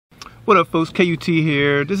What up, folks? K.U.T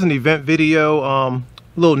here. This is an event video, a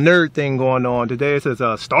little nerd thing going on today. It says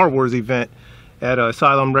a Star Wars event at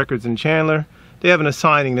Asylum Records in Chandler. They having a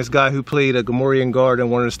signing. This guy who played a Gamorrean guard in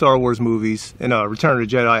one of the Star Wars movies, in Return of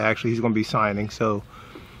the Jedi, actually, he's going to be signing. So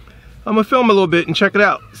I'm going to film a little bit and check it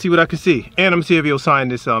out, see what I can see. And I'm going to see if he'll sign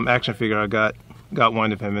this action figure I got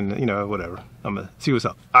one of him, and you know, whatever. I'm going to see what's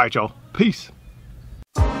up. All right, y'all. Peace.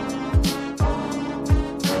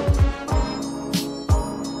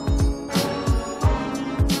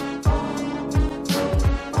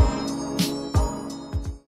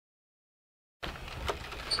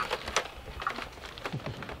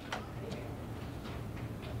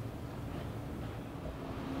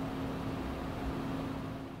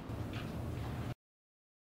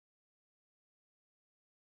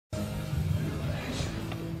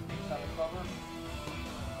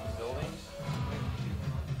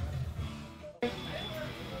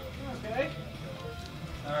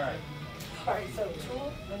 Alright, so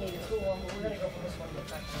tool, we need a tool, we're going to go for this one.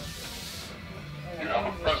 You have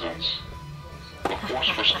a presence. The force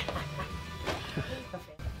for...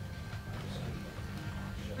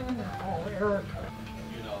 Oh, it hurt.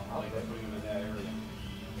 You know, like putting him in that area.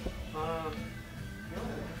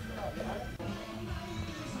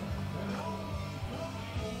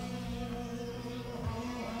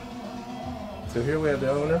 So here we have the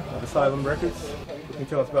owner of Asylum Records. Can you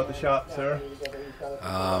tell us about the shop, sir?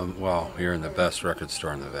 Well, you're in the best record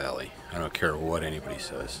store in the valley. I don't care what anybody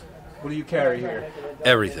says. What do you carry here?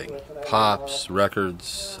 Everything. Pops,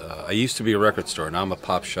 records. I used to be a record store. Now I'm a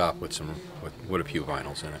pop shop with a few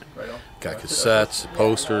vinyls in it. Right on. Got cassettes,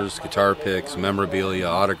 posters, guitar picks, memorabilia,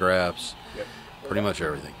 autographs. Yep. Pretty much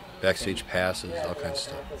everything. Backstage passes, all kinds of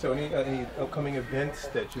stuff. So any upcoming events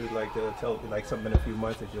that you would like to tell, like something in a few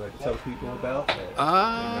months that you'd like to tell people about?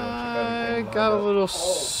 I got a little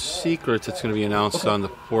secret that's going to be announced on the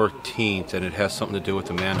 14th, and it has something to do with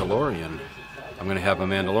the Mandalorian. I'm going to have a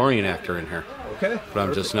Mandalorian actor in here. Okay. But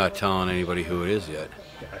I'm just not telling anybody who it is yet.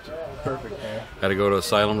 Gotcha. Perfect, man. Got to go to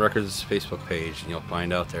Asylum Records Facebook page, and you'll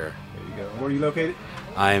find out there. There you go. Where are you located?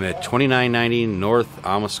 I am at 2990 North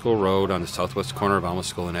Almaschool Road on the southwest corner of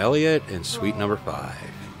Almaschool and Elliott in suite number 5.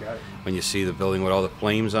 Got it. When you see the building with all the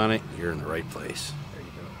flames on it, you're in the right place. There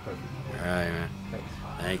you go. Perfect. All right, man. Thanks.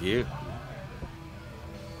 Thank you.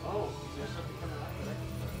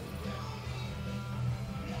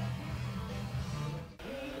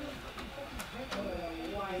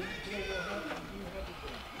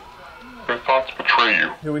 Their thoughts betray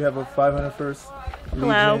you. Here we have a 501st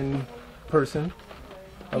Hello. Legion person.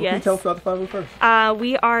 What can you Yes. tell us about the 501st?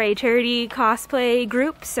 We are a charity cosplay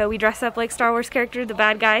group, so we dress up like Star Wars characters, the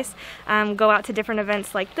bad guys, go out to different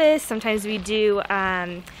events like this. Sometimes we do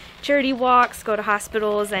charity walks, go to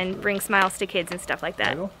hospitals, and bring smiles to kids and stuff like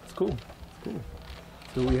that. It's cool. It's cool.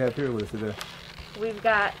 So we have here with us today. We've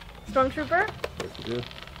got Stormtrooper, Yes, we do.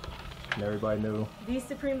 And everybody know. the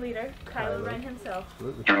Supreme Leader, Kylo Ren himself.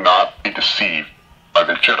 Absolutely. Do not be deceived by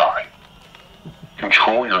the Jedi.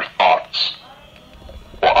 Control your thoughts,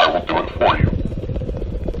 or I will do it for you.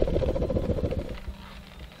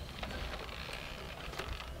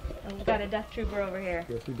 And we've got a Death Trooper over here.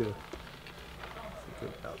 Yes, we do. It's a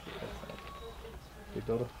good outfit. They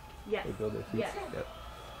build Yes. They build their suits. Yes. Yep.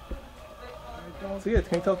 So yeah,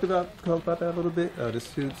 can you talk about that a little bit? The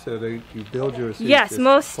suits, you build your suits. Yes, as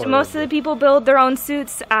most part of the people build their own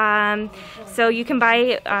suits. So you can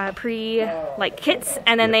buy like kits,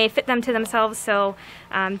 and then they fit them to themselves. So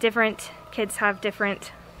different kids have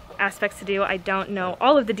different aspects to do. I don't know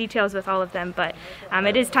all of the details with all of them, but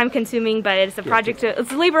it is time consuming. But it's a project.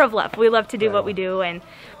 It's a labor of love. We love to do what we do and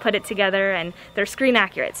put it together, and they're screen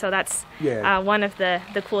accurate. So that's one of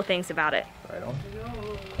the cool things about it. Right on.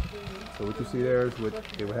 So what you see there is what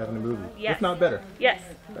they would have in the movie. Yes. If not better. Yes.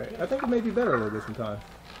 Right. I think it may be better a little bit sometimes.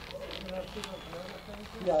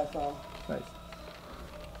 Yeah, I saw. Nice.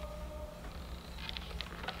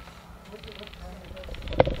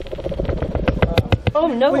 Oh,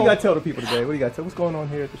 no. What do you got to tell the people today? What do you got to tell? What's going on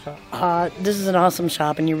here at the shop? This is an awesome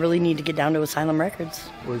shop, and you really need to get down to Asylum Records.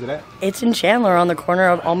 Where's it at? It's in Chandler on the corner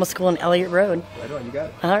of Almaschool and Elliott Road. Right on, you got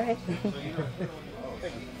it. All right.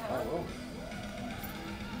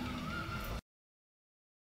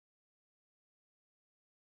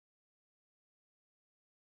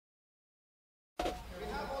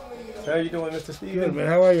 How you doing, Mr. Steven? Good, man.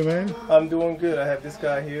 How are you, man? I'm doing good. I have this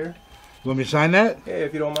guy here. You want me to sign that? Yeah,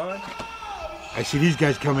 if you don't mind. I see these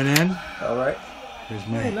guys coming in. All right. There's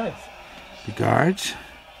Very my nice. the guards.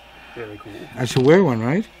 Very cool. I should wear one,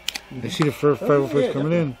 right? I see the first 501st yeah,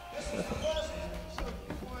 coming in.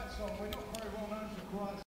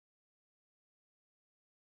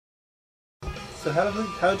 So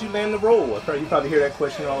how did you land the role? You probably hear that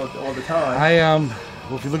question all the time.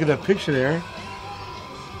 Well, if you look at that picture there,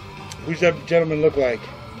 who's that gentleman look like?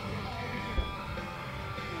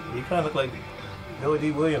 You kind of look like Billy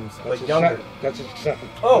D. Williams, like younger. That's his son.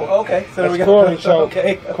 Oh, okay. So there we go. Corey. So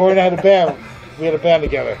okay. Corey and I had a band. We had a band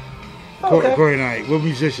together. Okay. Corey and I, we're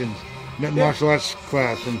musicians. Met in martial arts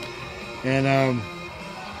class, and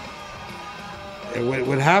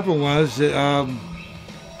what happened was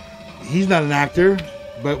he's not an actor,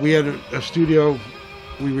 but we had a studio.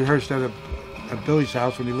 We rehearsed at Billy's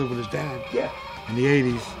house when he lived with his dad. Yeah. In the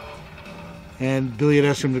 '80s, and Billy had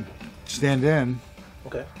asked him to stand in.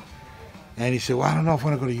 Okay. And he said, "Well, I don't know if I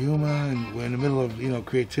want to go to Yuma," and we're in the middle of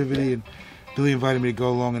creativity, and Billy invited me to go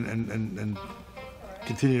along and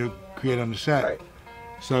continue to create on the set. Right.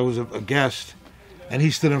 So I was a guest, and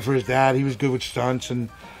he stood in for his dad. He was good with stunts and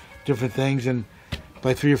different things. And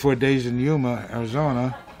by 3 or 4 days in Yuma,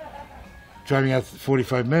 Arizona, driving out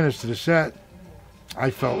 45 minutes to the set,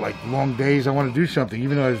 I felt like long days. I wanted to do something,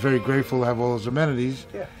 even though I was very grateful to have all those amenities.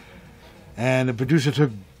 Yeah. And the producer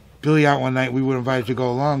took Billy out one night. We were invited to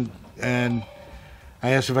go along, and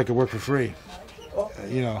I asked if I could work for free.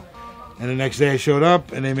 And the next day I showed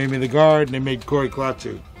up, and they made me the guard, and they made Corey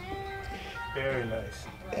K.U.T. Very nice.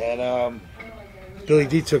 And Billy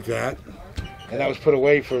D took that, and that was put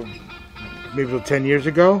away for maybe 10 years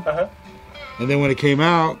ago. Uh-huh. And then when it came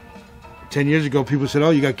out 10 years ago, people said, "Oh,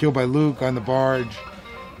 you got killed by Luke on the barge,"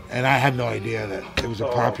 and I had no idea that it was a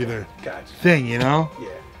popular thing, Yeah.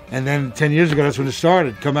 And then 10 years ago, that's when it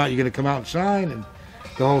started. You're gonna come out and sign, and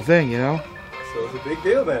the whole thing, So it's a big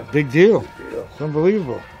deal then. Big deal. Big deal. It's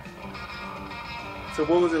unbelievable. So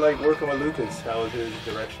what was it like working with Lucas? How was his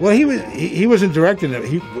direction? Well, he wasn't directing it.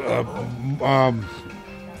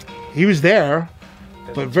 He was there,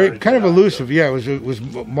 but very kind of elusive. Yeah, it was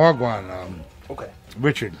Marguan. Okay.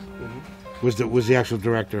 Richard was the actual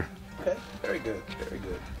director. Okay. Very good. Very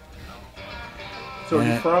good. So are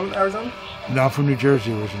you from Arizona? No, I'm from New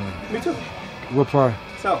Jersey originally. Me too. What part?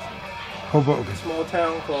 South. Hoboken. Small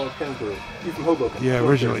town called Kingsborough. You from Hoboken? Yeah,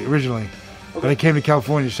 originally. Okay. But I came to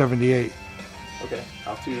California in '78. Okay, I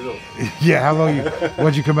was 2 years old. Yeah, how long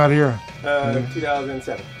when'd you come out here?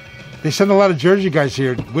 2007. They send a lot of Jersey guys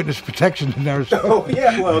here, witness protection in Arizona. Oh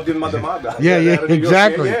yeah, well, the mob guys. Yeah,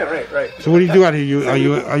 exactly. Yeah, right. So what do you do out here? Are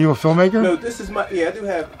you a filmmaker? No, this is my. Yeah, I do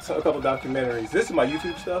have a couple documentaries. This is my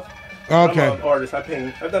YouTube stuff. Oh, okay. I'm an artist. I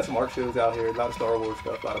paint. I've done some art shows out here. A lot of Star Wars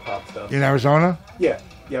stuff, a lot of pop stuff. In Arizona? Yeah,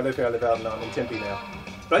 I live here. I live out in Tempe now.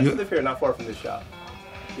 But I used to live here, not far from this shop.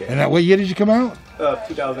 Yeah. And what year did you come out?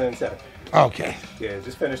 2007. Okay. Yeah,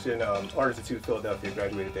 just finished in Art Institute, Philadelphia.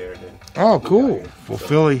 Graduated there, and then. Oh, cool. Well,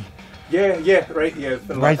 Philly. Yeah, right. Yeah,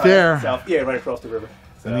 right there. South, yeah, right across the river.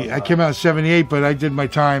 So, I came out in '78, but I did my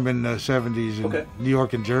time in the '70s in New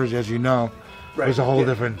York and Jersey, as you know. Right. It was a whole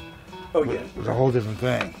different. Oh yeah. It was a whole different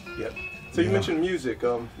thing. Yep. So you mentioned music.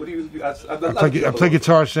 What do you? I play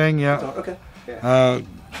guitar, sing. Yeah. Okay. Yeah.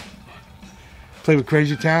 Played with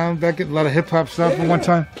Crazy Town back at a lot of hip hop stuff at one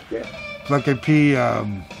time. Yeah. Black Eyed Peas,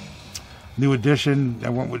 New Edition. I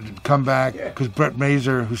went with Comeback because Brett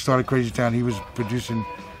Mazer, who started Crazy Town, he was producing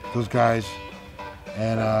those guys,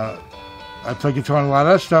 and I played guitar on a lot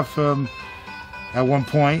of that stuff at one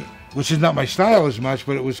point, which is not my style as much,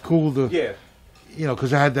 but it was cool to,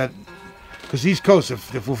 because I had that. Because East Coast,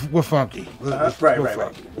 if we're funky, right.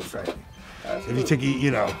 Funky. If you take,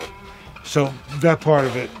 so that part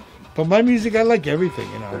of it. But my music, I like everything,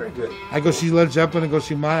 Very good. I go see Led Zeppelin and go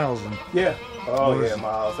see Miles. And yeah. Oh yeah,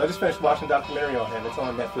 Miles. I just finished watching a documentary on him. It's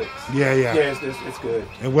on Netflix. Yeah. Yeah, it's good.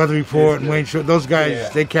 And Weather Report and Wayne Short, those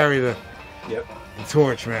guys, they carry the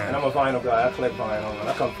torch, man. And I'm a vinyl guy. I collect vinyl. And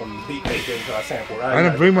I come from beat making, so I sample. I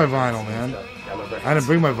didn't bring my vinyl, man. I didn't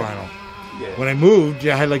bring my vinyl. Yeah. When I moved,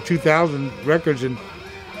 I had like 2,000 records, and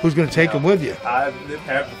who's going to take them with you?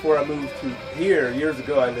 Before I moved to here, years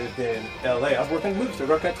ago, I lived in L.A. I was working in the movie store. I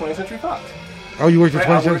worked at 20th Century Fox. Oh, you worked at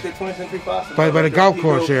 20th Century? I worked at 20th Century Fox. By the golf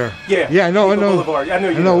course here. Yeah. Yeah, I know. Boulevard. I know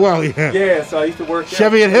you know well, yeah. Yeah, so I used to work there.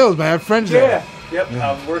 Cheviot Hills, man. I have friends there. Yep.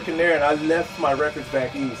 I was working there, and I left my records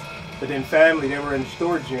back east. But then family, they were in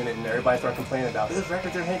storage unit, and everybody started complaining about, there's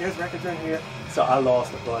records in here, there's records in here. So I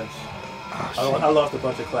lost a bunch. I lost a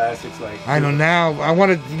bunch of classics. I know now. I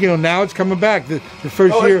want to, now it's coming back. The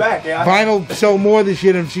first year, it's back, yeah. Vinyl sold more this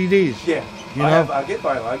year than CDs. Yeah, I get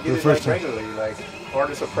vinyl. I get it regularly. Like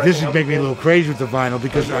artists are pressing. This is making me a little crazy with the vinyl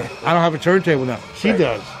because I don't have a turntable now. She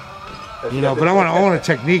does. But I want the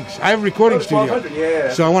techniques. I have a recording studio,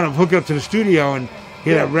 so I want to hook up to the studio and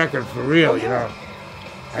hear that record for real.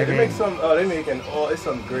 It's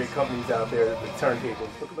some great companies out there with turntables.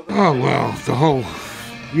 Oh well, the whole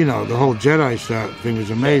Jedi stuff thing was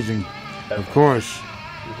amazing. of course.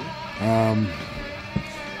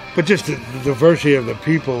 But just the diversity of the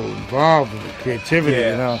people involved, and the creativity,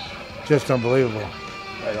 you know, just unbelievable.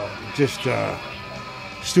 Right on. Just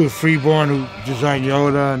Stuart Freeborn, who designed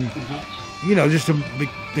Yoda, and you know, just the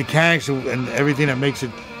mechanics and everything that makes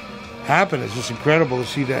it happen. It's just incredible to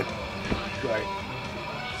see that. Right.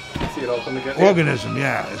 See it all come together. Organism,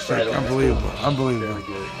 yeah, it's Right like on. unbelievable, unbelievable. Very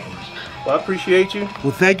good. Well, I appreciate you.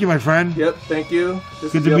 Well, thank you, my friend. Yep, thank you.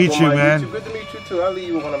 This Good will to be meet up on you, my man. YouTube. Good to meet you too. I'll leave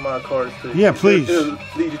you one of my cards too. Yeah, please. It'll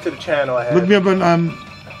lead you to the channel I have. Look me up on I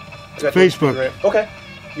got Facebook. Instagram. Okay.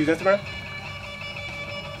 Use Instagram?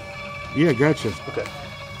 Yeah, gotcha. Okay.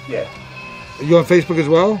 Yeah. You on Facebook as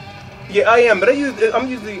well? Yeah, I am, but I'm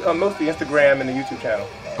usually mostly Instagram and the YouTube channel.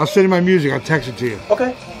 I'll send you my music. I'll text it to you.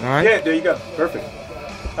 Okay. All right. Yeah, there you go. Perfect.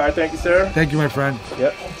 All right, thank you, sir. Thank you, my friend.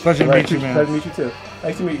 Yep. Pleasure to meet you, man. Pleasure to meet you too.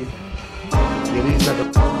 Nice to meet you. Yeah, these are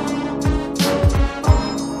the-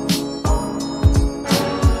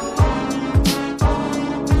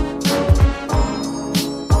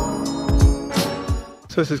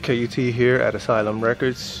 So this is K.U.T here at Asylum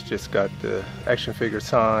Records. Just got the action figure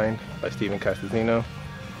signed by Castantino.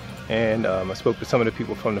 And I spoke to some of the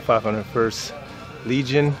people from the 501st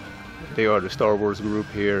Legion. They are the Star Wars group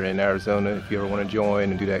here in Arizona. If you ever want to join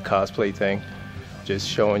and do that cosplay thing, just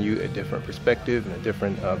showing you a different perspective and a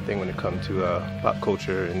different thing when it comes to pop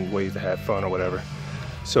culture and ways to have fun or whatever.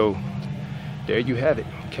 So there you have it,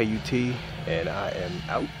 K.U.T, and I am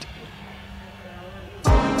out.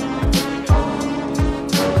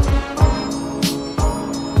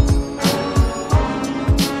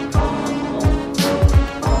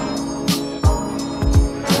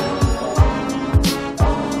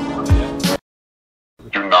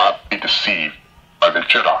 Do not be deceived by the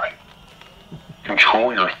Jedi.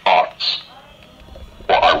 Control your thoughts,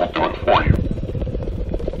 or I will do it for you.